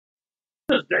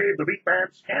This is Dave, the MeatMan,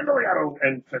 Scandaliato,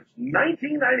 and since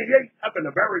 1998, I've been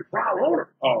a very proud owner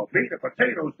of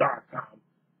meatandpotatoes.com.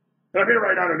 And I'm here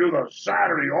right now to do the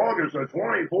Saturday, August the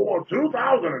 24th,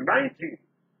 2019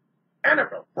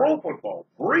 NFL Pro Football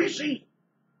Preseason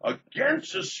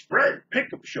Against the Spread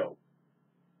Pickup Show.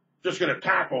 Just going to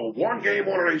tackle one game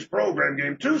on today's program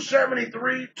game,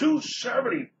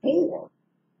 274.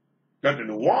 Got the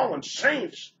New Orleans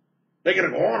Saints. They're going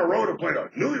to go on the road to play the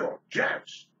New York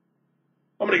Jets.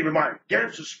 I'm going to give you my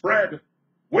against the spread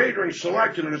wagering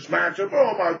selection in this matchup for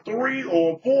about 3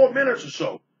 or 4 minutes or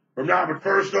so from now. But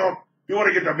first off, you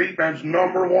want to get the MeatMan's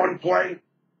 #1 play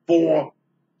for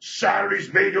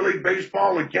Saturday's Major League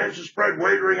Baseball against the spread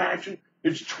wagering action.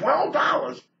 It's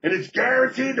 $12 and it's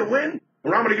guaranteed to win.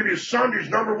 Or I'm going to give you Sunday's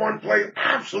 #1 play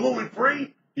absolutely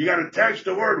free. You got to text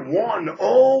the word ONE,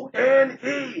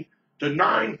 O-N-E, to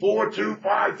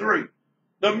 94253.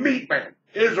 The MeatMan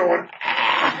is on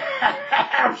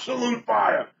absolute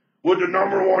fire with the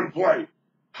 #1 play.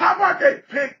 How about that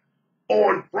pick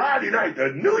on Friday night? The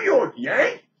New York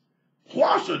Yankees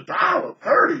plus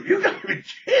 $1.30. You got to be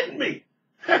kidding me.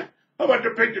 How about the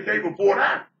pick the day before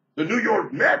that? The New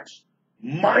York Mets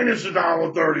minus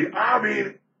 $1.30. I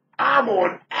mean, I'm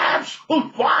on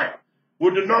absolute fire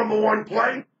with the #1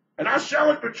 play, and I sell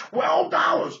it for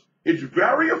 $12. It's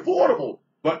very affordable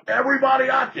for everybody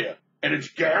out there, and it's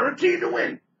guaranteed to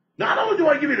win. Not only do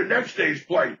I give you the next day's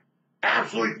play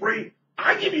absolutely free,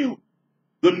 I give you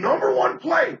the #1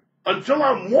 play until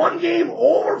I'm one game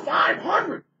over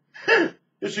 500.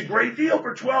 It's a great deal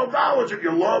for $12 if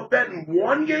you love betting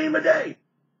one game a day.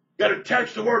 Got to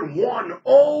text the word ONE,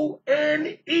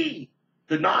 O-N-E,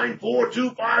 to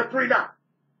 94253 now.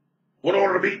 What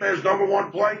order the MeatMan's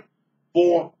 #1 play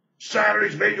for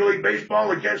Saturday's Major League Baseball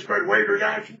against spread wagering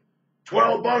action?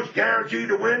 $12 guaranteed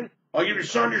to win. I'll give you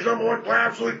Sunday's #1 play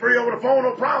absolutely free over the phone,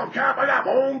 no problem, Cap. I got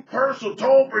my own personal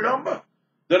toll-free number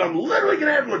that I'm literally going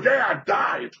to have the day I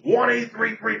die. It's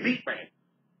 1-833-MeatMan.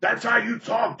 That's how you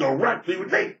talk directly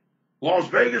with me. Las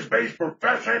Vegas-based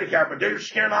professional handicapper Dave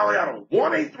Scandaliato.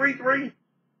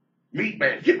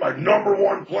 1-833-MeatMan. Get my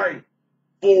 #1 play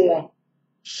for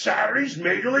Saturday's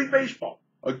Major League Baseball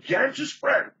against the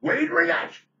spread wagering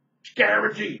action. It's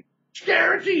guaranteed. It's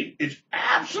guaranteed. It's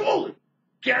absolutely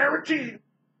guaranteed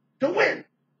to win.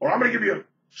 Or I'm going to give you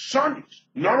Sunday's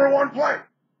 #1 play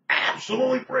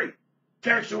absolutely free.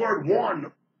 Text the word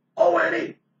ONE,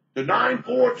 O-N-E, to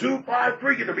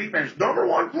 94253. Get the MeatMan's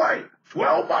 #1 play,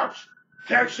 $12.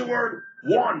 Text the word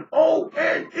ONE,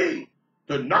 O-N-E,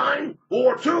 to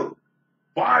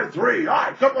 94253. All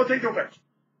right, couple of things to fix.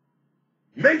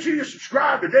 Make sure you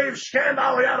subscribe to Dave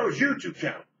Scandaliato's YouTube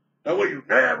channel. That way you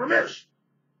never miss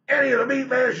any of the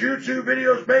MeatMan's YouTube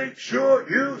videos. Make sure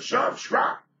you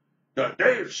subscribe to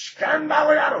Dave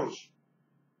Scandaliato's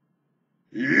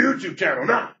YouTube channel.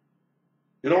 Now,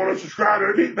 you don't want to subscribe to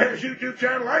the MeatMan's YouTube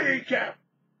channel? I hear you, Cap.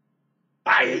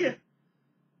 I hear you.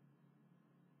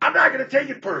 I'm not going to take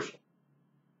it personal.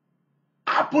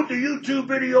 I put the YouTube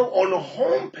video on the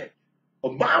homepage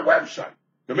of my website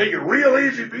to make it real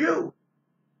easy for you.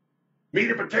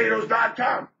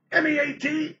 meatandpotatoes.com.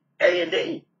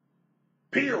 meatandpotatoes.com.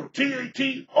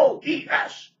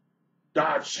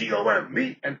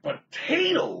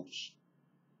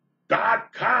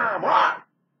 meatandpotatoes.com. All right.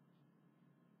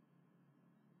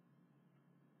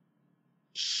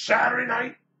 Saturday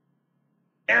night,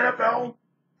 NFL,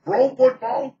 Pro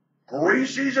Football,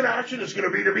 preseason action is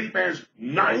going to be the MeatMan's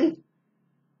 9th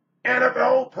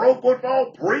NFL Pro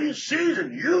Football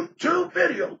preseason YouTube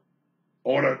video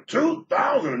on the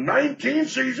 2019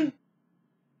 season.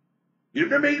 Give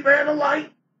the MeatMan a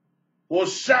like for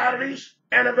Saturday's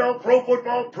NFL Pro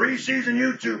Football preseason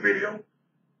YouTube video.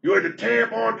 You had the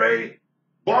Tampa Bay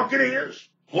Buccaneers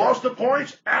plus the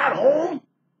points at home.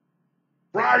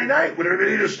 Friday night, when they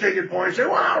need a stinking points, they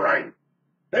went outright.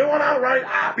 They went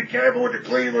outright. Be careful with the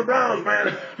Cleveland Browns,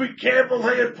 man. Be careful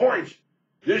laying points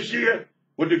this year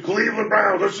with the Cleveland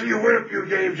Browns. Let's see you win a few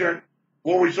games yet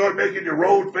before we start making your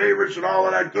road favorites and all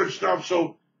of that good stuff.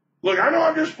 So, look, I know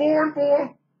I'm just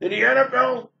 4-4 in the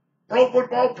NFL Pro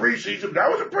Football preseason.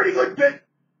 That was a pretty good pick.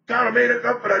 Kind of made it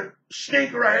up for that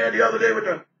stinker I had the other day with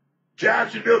the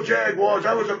Jacksonville Jaguars.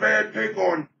 That was a bad pick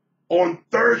on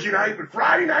Thursday night, but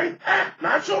Friday night,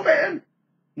 not so bad.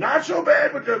 Not so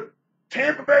bad with the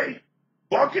Tampa Bay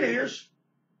Buccaneers.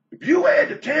 If you had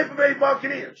the Tampa Bay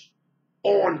Buccaneers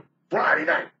on Friday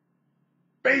night,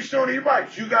 based on the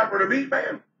advice you got for the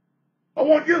MeatMan, I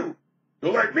want you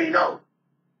to let me know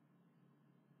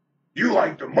you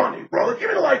like the money, brother. Give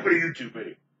me a like for the YouTube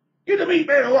video. Give the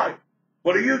MeatMan a like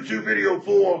for the YouTube video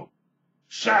for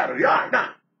Saturday. All right,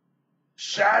 now,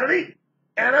 Saturday,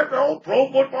 NFL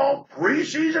pro football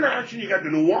preseason action. You got the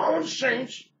New Orleans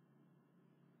Saints.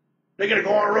 They're going to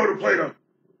go on the road to play the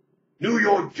New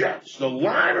York Jets. The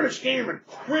line of this game at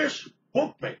Chris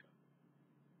Bookmaker,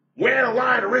 where the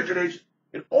line originates,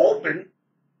 it opened,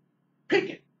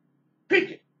 pick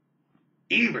it,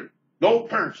 even, no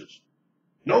appearances,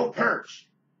 no appearance.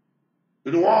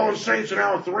 The New Orleans Saints are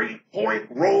now a 3-point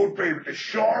road favorite. The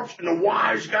Sharps and the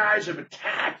Wise Guys have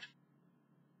attacked,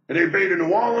 and they've made the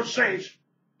New Orleans Saints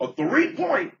a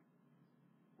 3-point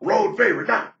road favorite.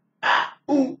 Now,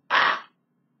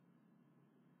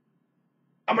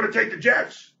 I'm going to take the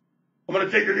Jets. I'm going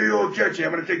to take the New York Jets here.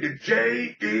 I'm going to take the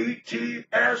Jets,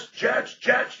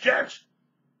 Jets,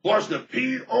 plus the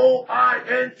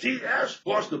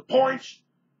Points,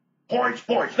 plus the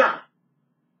points. Now,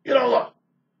 you know, look,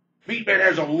 MeatMan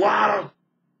has a lot of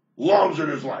loves in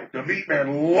his life. The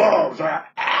MeatMan loves,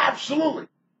 absolutely.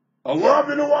 I love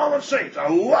the New Orleans Saints.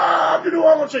 I'm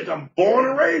born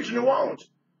and raised in New Orleans.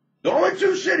 The only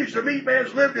two cities the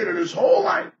MeatMan's lived in his whole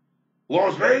life,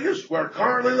 Las Vegas, where I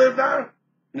currently live now,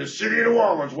 and the city of New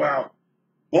Orleans, where I'm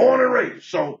born and raised.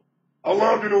 So I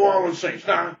love the New Orleans Saints.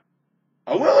 Now,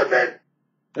 I will admit,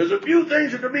 there's a few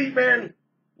things that the MeatMan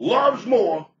loves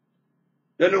more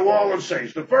than New Orleans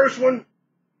Saints. The first one,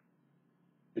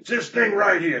 it's this thing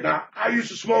right here. Now, I used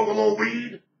to smoke a little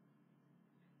weed,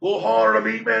 a little harder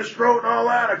than MeatMan's throat and all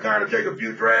that. I kind of take a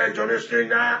few drags on this thing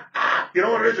now. You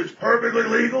know what it is? It's perfectly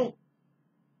legal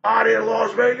out here in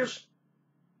Las Vegas.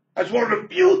 That's one of the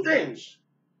few things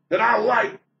that I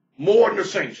like more than the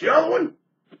Saints. The other one,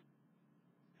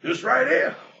 this right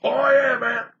here. Oh, yeah,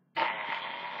 man.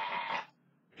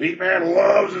 MeatMan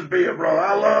loves his beer, bro.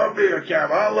 I love beer,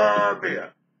 Cap. I love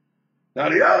beer. Now,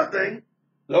 the other thing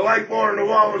that I like more than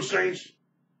New Orleans Saints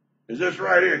is this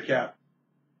right here, Cap.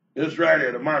 This right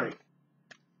here, the money.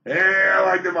 Yeah, I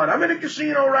like the money. I'm in a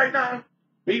casino right now.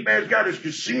 MeatMan's got his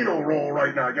casino roll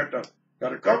right now. I got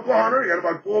a couple of hundred. I got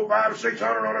about 400, 500,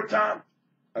 600 on the top.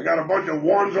 I got a bunch of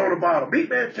ones on the bottom.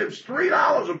 MeatMan tips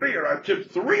 $3 a beer. I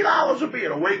tipped $3 a beer.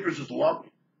 The waitresses love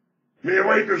me. The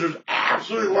waitresses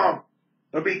absolutely love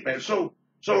the MeatMan. So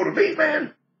the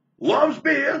MeatMan loves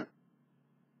beer.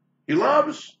 He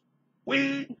loves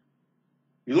weed.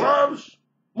 He loves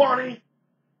money.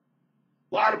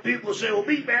 A lot of people will say, well,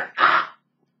 MeatMan,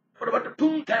 what about the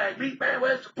poontang? MeatMan,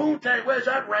 where's the poontang? Where's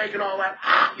that rank and all that?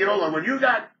 You know, like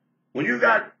when you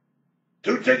got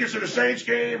 2 tickets to the Saints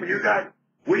game and you got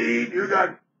weed, you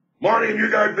got money, and you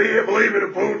got beer, believe in the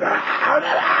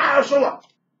poontang. So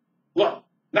look,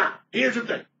 now, here's the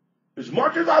thing. As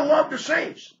much as I love the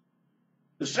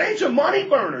Saints are money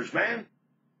burners, man.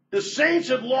 The Saints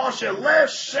have lost their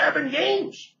last 7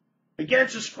 games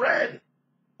against the spread.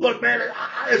 Look, man,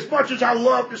 as much as I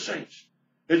love the Saints,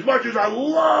 as much as I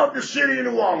love the city of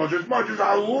New Orleans, as much as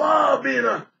I love being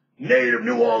a native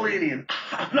New Orleanian,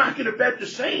 I'm not going to bet the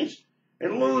Saints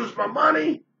and lose my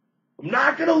money. I'm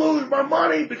not going to lose my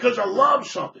money because I love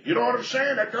something. You know what I'm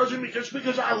saying? That doesn't mean just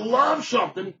because I love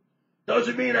something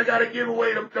doesn't mean I got to give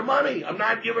away the money. I'm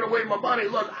not giving away my money.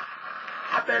 Look,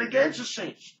 I bet against the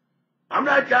Saints. I'm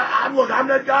that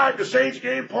guy at the Saints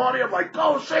game party. I'm like,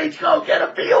 go Saints, go get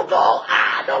a field goal.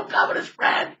 Don't cover the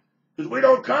spread because we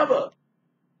don't cover.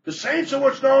 The Saints are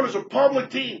what's known as a public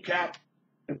team, Cap.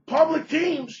 And public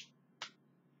teams,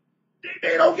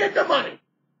 they don't get the money.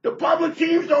 The public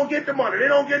teams don't get the money. They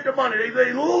don't get the money.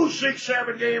 They lose 6,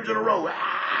 7 games in a row.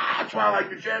 That's why I like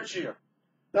the Jets here.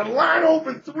 Now, the line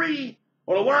opened 3,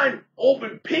 or the line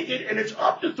opened picket, and it's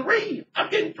up to 3. I'm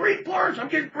getting 3 points. I'm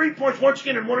getting 3 points once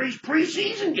again in one of these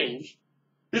preseason games.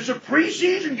 This is a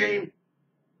preseason game.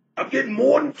 I'm getting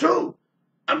more than 2.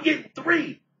 I'm getting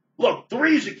 3. Look,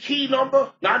 3 is a key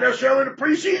number, not necessarily in a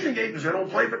preseason game because they don't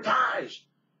play for ties.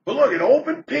 But look, it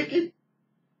opened picket.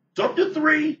 It's up to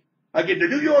 3. I get the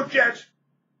New York Jets.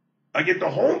 I get the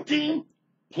home team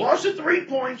plus the 3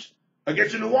 points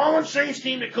against the New Orleans Saints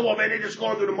team that come up and they're just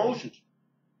going through the motions.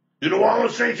 The New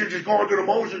Orleans Saints are just going through the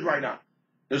motions right now.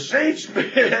 The Saints,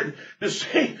 man, the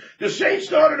Saints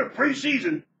started a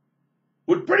preseason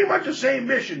with pretty much the same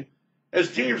mission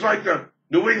as teams like the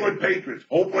New England Patriots.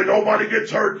 Hopefully nobody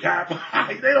gets hurt, Cap.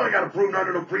 They don't got to prove none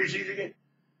of the preseason game.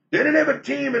 They didn't have a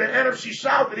team in the NFC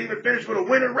South that even finished with a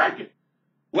winning record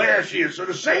last year. So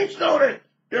the Saints know that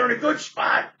they're in a good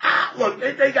spot. Look,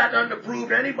 they got nothing to prove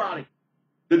to anybody.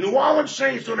 The New Orleans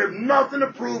Saints don't have nothing to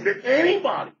prove to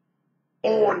anybody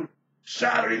on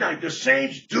Saturday night. The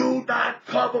Saints do not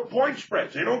cover point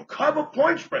spreads. They don't cover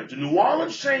point spreads. The New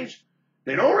Orleans Saints,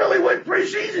 they don't really win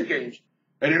preseason games,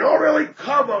 and they don't really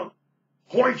cover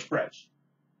point spreads.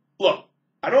 Look,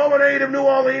 I know I'm a native New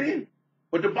Orleanian.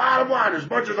 But the bottom line, as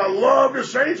much as I love the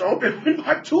Saints, I hope they win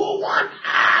by 2-1.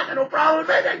 I got no problem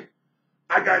admitting.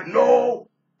 I got no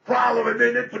problem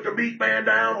admitting it. Put the MeatMan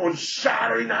down on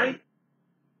Saturday night.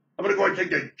 I'm going to go ahead and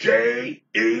take the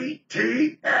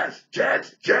Jets,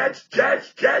 Jets,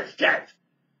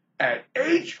 at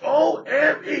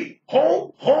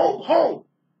HOME, home.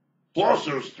 Plus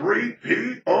those 3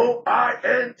 POINTS,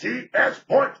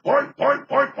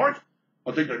 points.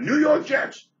 I'll take the New York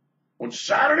Jets on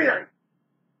Saturday night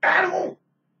at home.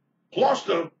 Plus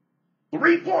the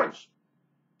 3 points.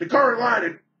 The current line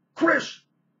at Chris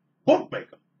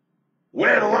Bookmaker.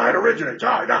 Where the line originates.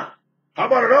 All right, now, how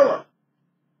about another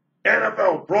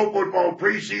NFL pro football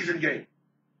preseason game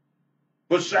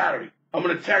for Saturday? I'm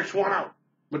going to text one out.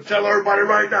 I'm going to tell everybody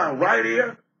right now, right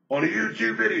here on the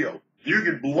YouTube video, you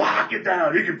can lock it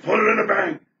down. You can put it in the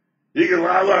bank. You can,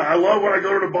 I love when I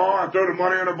go to the bar. I throw the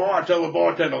money on the bar. I tell the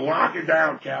bartender, lock it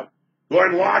down, Cap. Go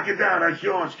ahead and lock it down. That's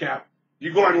yours, Cap.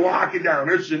 You go ahead and lock it down.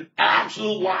 This is an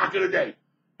absolute lock of the day.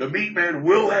 The MeatMan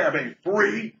will have a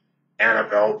free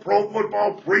NFL pro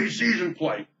football preseason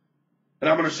play. And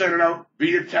I'm going to send it out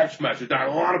via text message. Now,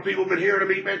 a lot of people have been hearing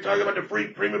the MeatMan talking about the free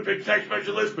premium pick text message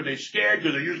list, but they're scared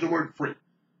because they use the word free.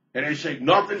 And they say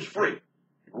nothing's free.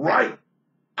 Right.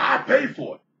 I pay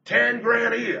for it.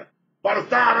 $10,000 a year. About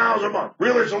 $1,000 a month.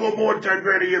 Really, it's a little more than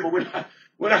 $10,000 a year, but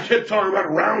we're not just talking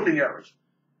about rounding errors.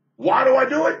 Why do I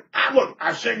do it? Look,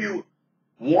 I send you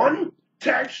one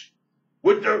text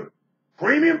with the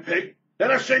premium pick,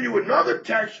 then I send you another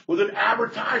text with an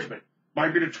advertisement.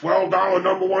 Might be the $12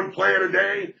 #1 plan a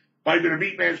day. Might be the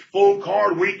MeatMan's full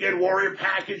card weekend warrior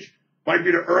package. Might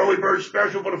be the early bird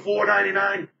special for the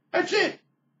 $4.99. That's it.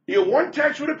 You get one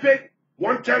text with a pick,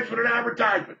 one text with an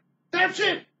advertisement. That's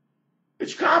it.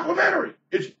 It's complimentary.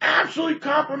 It's absolutely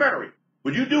complimentary.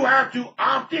 But you do have to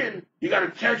opt in. You got to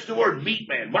text the word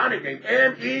MeatMan, my nickname,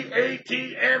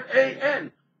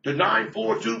 MEATMAN, to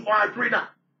 94253. Now,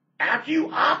 after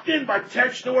you opt in by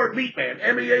texting the word MeatMan,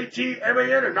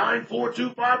 MEATMAN, to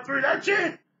 94253, that's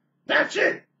it. That's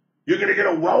it. You're going to get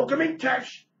a welcoming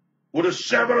text with a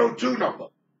 702 number.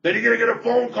 Then you're going to get a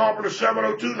phone call from the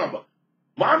 702 number.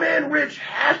 My man Rich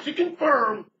has to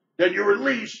confirm that you're at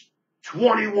least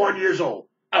 21 years old.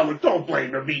 Oh, look, don't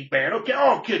blame the MeatMan, okay?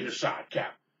 All kidding aside,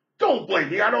 Cap. Don't blame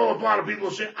me. I know a lot of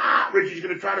people say, Richie's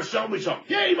going to try to sell me something.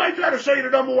 Yeah, he might try to sell you the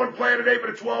 #1 plan today for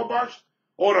the $12,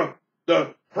 or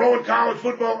the pro and college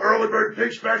football early bird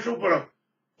pick special for the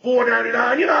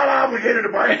 $4.99. You're not obligated to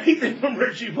buy anything from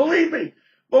Richie. Believe me.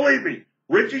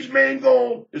 Richie's main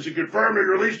goal is to confirm that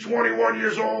you're at least 21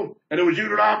 years old, and it was you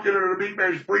that opted into the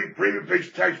MeatMan's free premium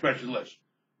picks text message list.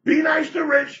 Be nice to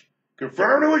Rich.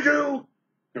 Confirm it was you.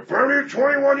 Confirm you're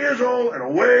 21 years old, and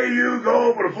away you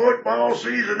go for the football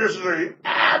season. This is a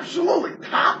absolutely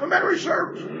complimentary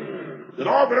service that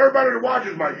all but everybody that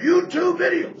watches my YouTube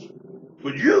videos.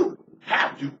 But you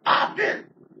have to opt in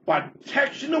by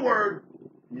texting the word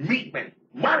MeatMan.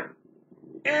 Money.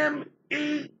 MEATMAN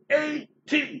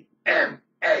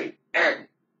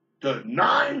to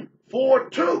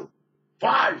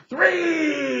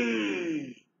 94253.